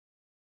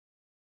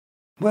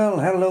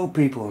Well, hello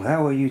people,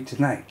 how are you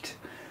tonight?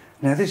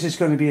 Now this is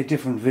going to be a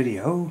different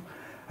video,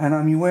 and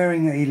I'm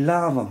wearing a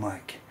lava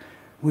mic,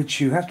 which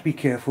you have to be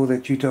careful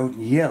that you don't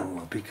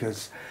yell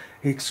because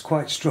it's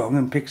quite strong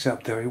and picks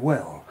up very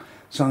well.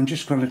 So I'm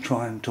just going to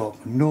try and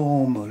talk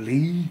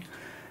normally,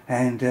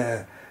 and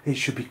it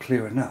should be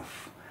clear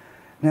enough.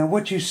 Now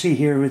what you see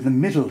here in the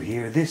middle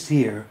here, this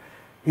here,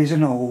 is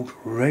an old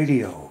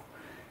radio.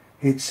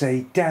 It's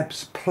a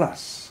DABS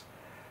Plus,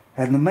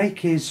 and the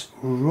make is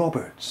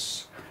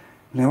Roberts.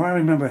 Now I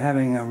remember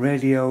having a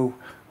radio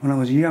when I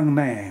was a young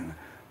man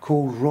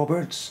called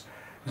Roberts.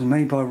 It was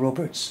made by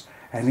Roberts,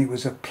 and it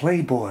was a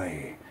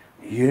Playboy.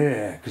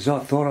 Yeah, because I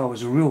thought I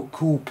was a real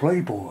cool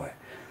Playboy.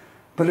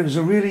 But it was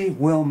a really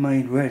well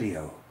made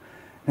radio.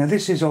 Now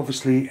this is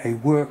obviously a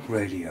work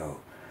radio,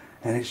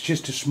 and it's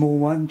just a small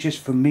one,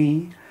 just for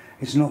me.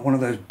 It's not one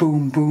of those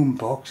boom boom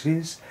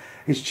boxes.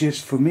 It's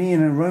just for me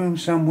in a room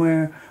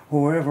somewhere,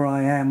 or wherever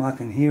I am I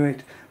can hear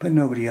it, but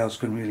nobody else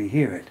can really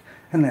hear it,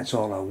 and that's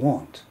all I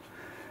want.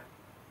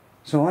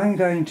 So I'm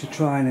going to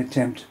try and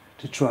attempt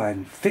to try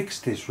and fix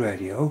this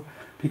radio,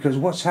 because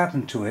what's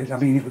happened to it, I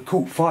mean it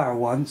caught fire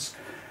once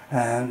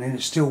and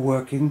it's still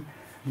working.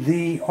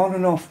 The on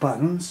and off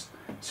buttons,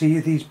 see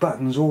these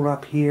buttons all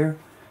up here,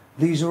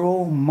 these are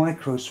all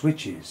micro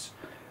switches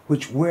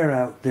which wear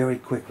out very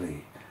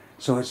quickly.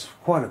 So it's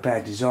quite a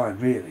bad design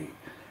really.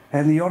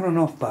 And the on and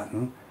off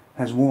button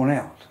has worn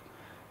out.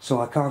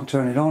 So I can't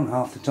turn it on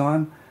half the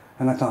time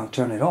and I can't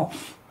turn it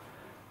off.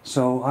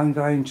 So I'm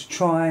going to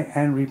try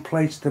and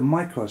replace the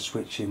micro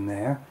switch in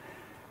there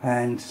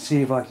and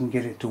see if I can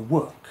get it to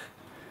work.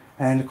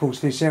 And of course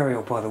this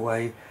aerial, by the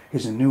way,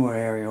 is a newer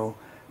aerial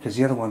because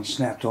the other one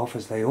snapped off,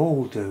 as they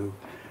all do.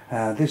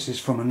 This is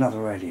from another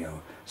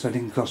radio, so it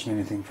didn't cost me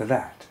anything for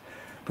that.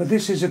 But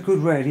this is a good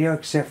radio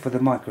except for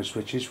the micro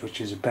switches, which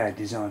is a bad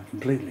design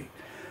completely.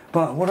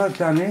 But what I've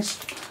done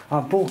is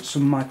I've bought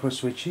some micro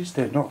switches.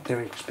 They're not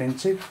very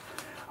expensive.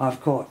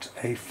 I've got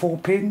a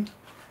 4-pin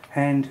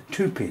and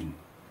 2-pin.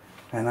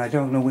 And I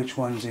don't know which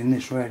one's in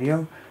this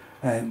radio.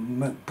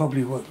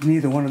 Probably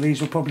neither one of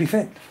these will probably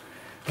fit.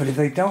 But if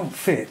they don't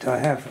fit, I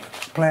have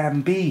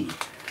plan B.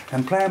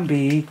 And plan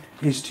B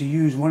is to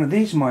use one of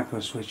these micro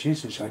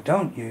switches, which I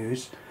don't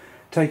use,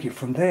 take it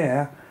from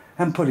there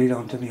and put it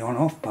onto the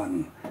on-off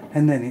button.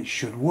 And then it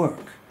should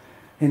work.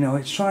 You know,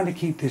 it's trying to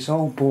keep this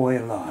old boy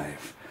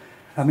alive.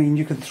 I mean,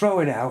 you can throw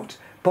it out,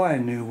 buy a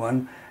new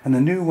one, and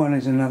the new one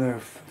is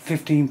another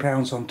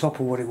 £15 on top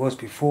of what it was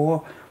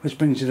before, which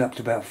brings it up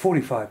to about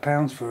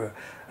 £45 for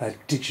a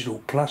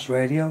digital plus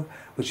radio,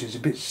 which is a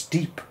bit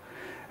steep,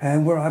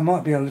 and where I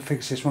might be able to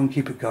fix this one,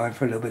 keep it going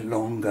for a little bit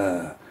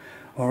longer.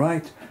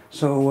 Alright,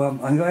 so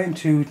I'm going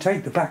to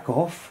take the back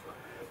off,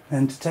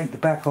 and to take the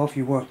back off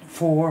you want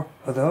 4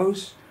 of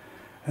those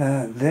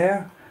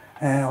there,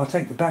 and I'll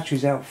take the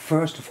batteries out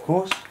first, of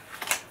course.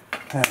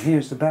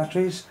 Here's the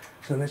batteries,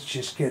 so let's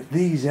just get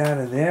these out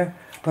of there.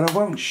 But I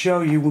won't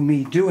show you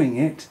me doing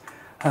it,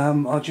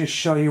 I'll just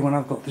show you when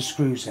I've got the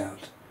screws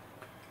out.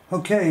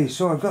 Okay,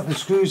 so I've got the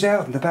screws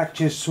out and the back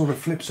just sort of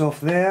flips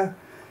off there.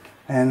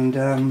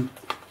 And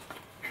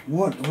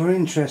what we're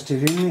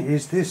interested in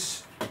is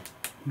this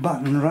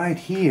button right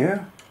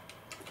here,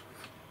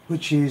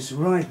 which is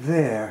right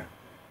there.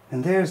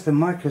 And there's the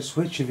micro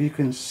switch, if you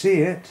can see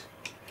it,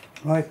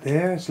 right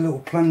there. It's a little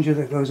plunger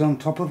that goes on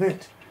top of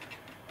it.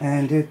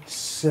 And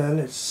it's,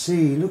 let's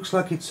see, looks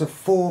like it's a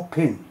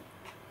 4-pin.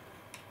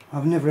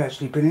 I've never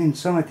actually been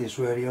inside this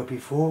radio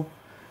before.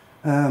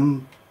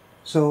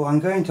 So I'm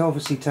going to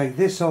obviously take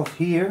this off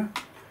here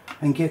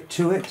and get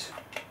to it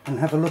and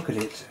have a look at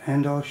it.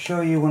 And I'll show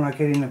you when I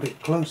get in a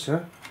bit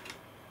closer.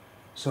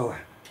 So,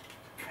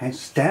 and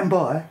stand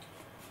by.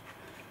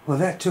 Well,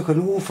 that took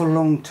an awful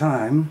long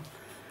time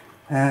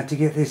to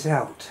get this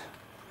out.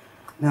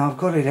 Now I've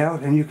got it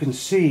out and you can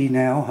see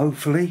now,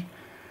 hopefully.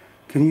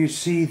 Can you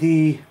see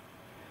the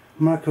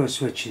micro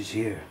switches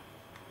here?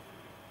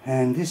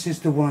 And this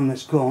is the one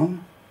that's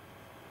gone,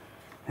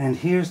 and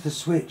here's the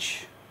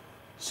switch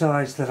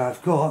size that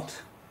I've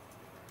got,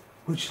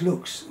 which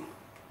looks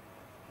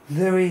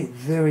very,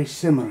 very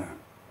similar.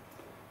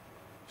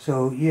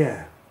 So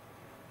yeah,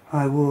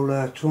 I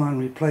will try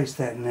and replace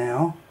that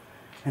now.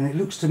 And it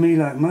looks to me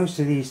like most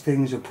of these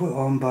things are put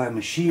on by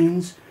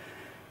machines,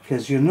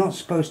 because you're not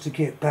supposed to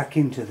get back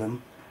into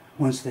them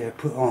once they're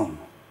put on.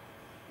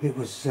 It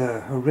was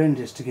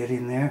horrendous to get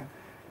in there.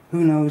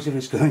 Who knows if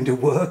it's going to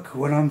work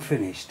when I'm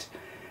finished.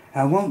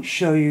 I won't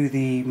show you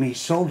me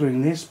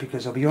soldering this,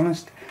 because I'll be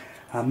honest,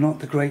 I'm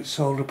not the great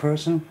solder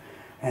person,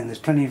 and there's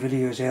plenty of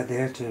videos out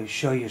there to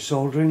show you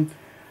soldering.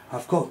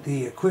 I've got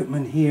the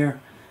equipment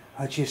here.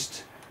 I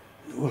just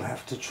will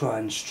have to try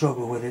and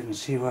struggle with it and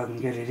see if I can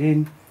get it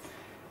in.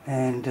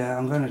 And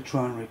I'm going to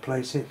try and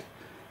replace it,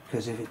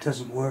 because if it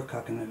doesn't work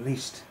I can at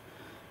least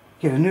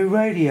get a new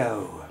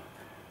radio.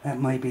 That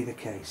may be the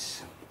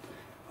case.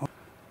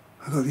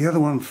 I got the other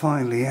one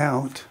finally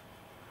out,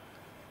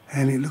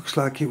 and it looks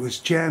like it was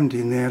jammed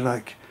in there,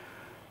 like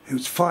it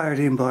was fired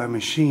in by a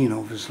machine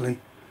obviously,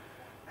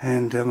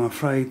 and I'm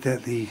afraid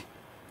that the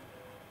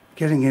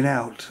getting it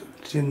out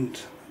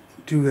didn't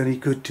do any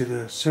good to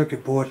the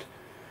circuit board.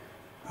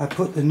 I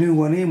put the new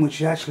one in,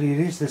 which actually it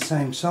is the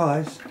same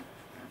size,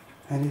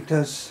 and it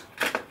does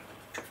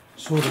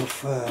sort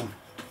of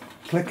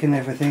click and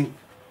everything.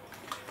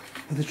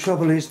 But the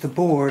trouble is the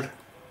board,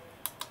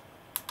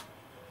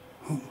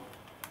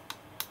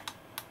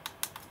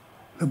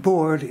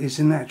 is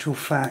in actual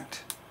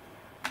fact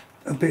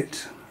a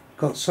bit,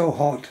 got so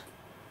hot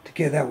to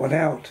get that one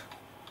out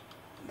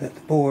that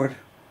the board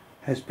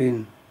has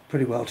been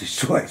pretty well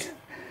destroyed.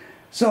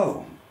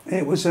 So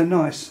it was a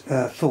nice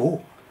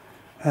thought.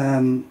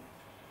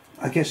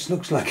 I guess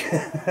looks like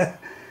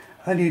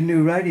I need a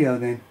new radio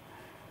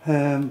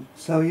then.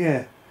 So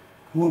yeah,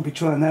 I won't be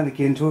trying that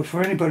again. So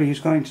for anybody who's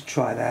going to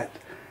try that,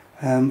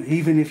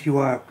 even if you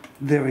are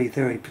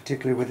very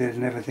particular with it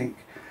and everything,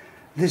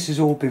 this has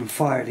all been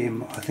fired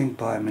in, I think,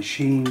 by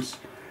machines,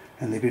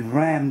 and they've been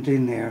rammed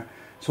in there.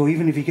 So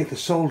even if you get the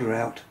solder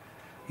out,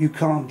 you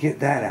can't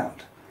get that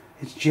out.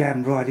 It's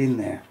jammed right in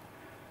there.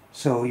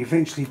 So you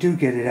eventually do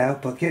get it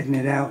out, but getting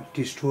it out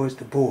destroys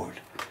the board.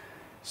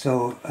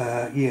 So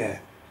yeah,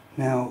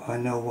 now I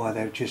know why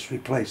they've just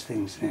replaced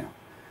things now.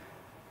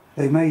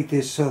 They made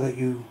this so that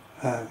you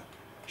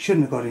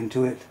shouldn't have got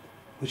into it,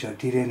 which I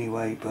did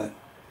anyway, but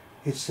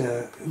it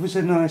was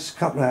a nice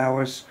couple of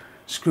hours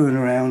screwing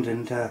around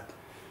and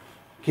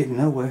getting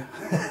nowhere.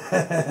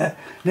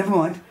 Never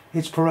mind,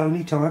 it's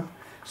Peroni time,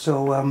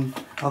 so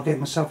I'll get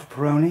myself a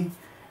Peroni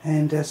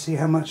and see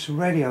how much the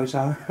radios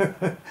are.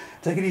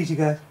 Take it easy,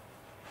 guys.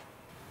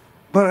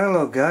 Well,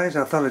 hello guys,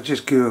 I thought I'd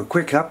just give a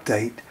quick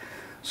update.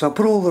 So I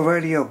put all the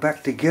radio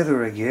back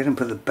together again and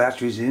put the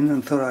batteries in,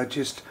 and thought I'd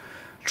just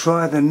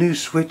try the new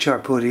switch I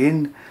put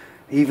in,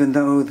 even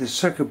though the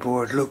circuit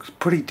board looks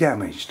pretty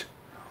damaged.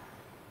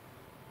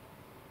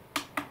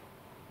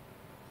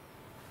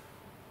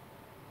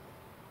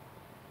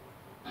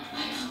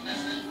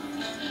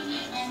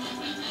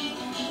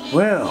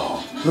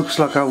 Well, looks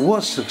like I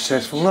was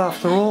successful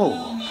after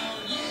all.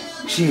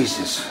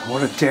 Jesus,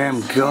 what a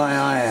damn guy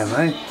I am,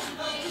 eh?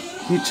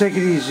 You take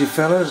it easy,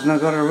 fellas, and I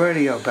got a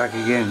radio back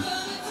again.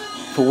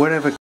 For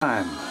whatever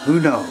time, who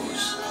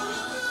knows?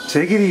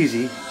 Take it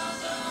easy.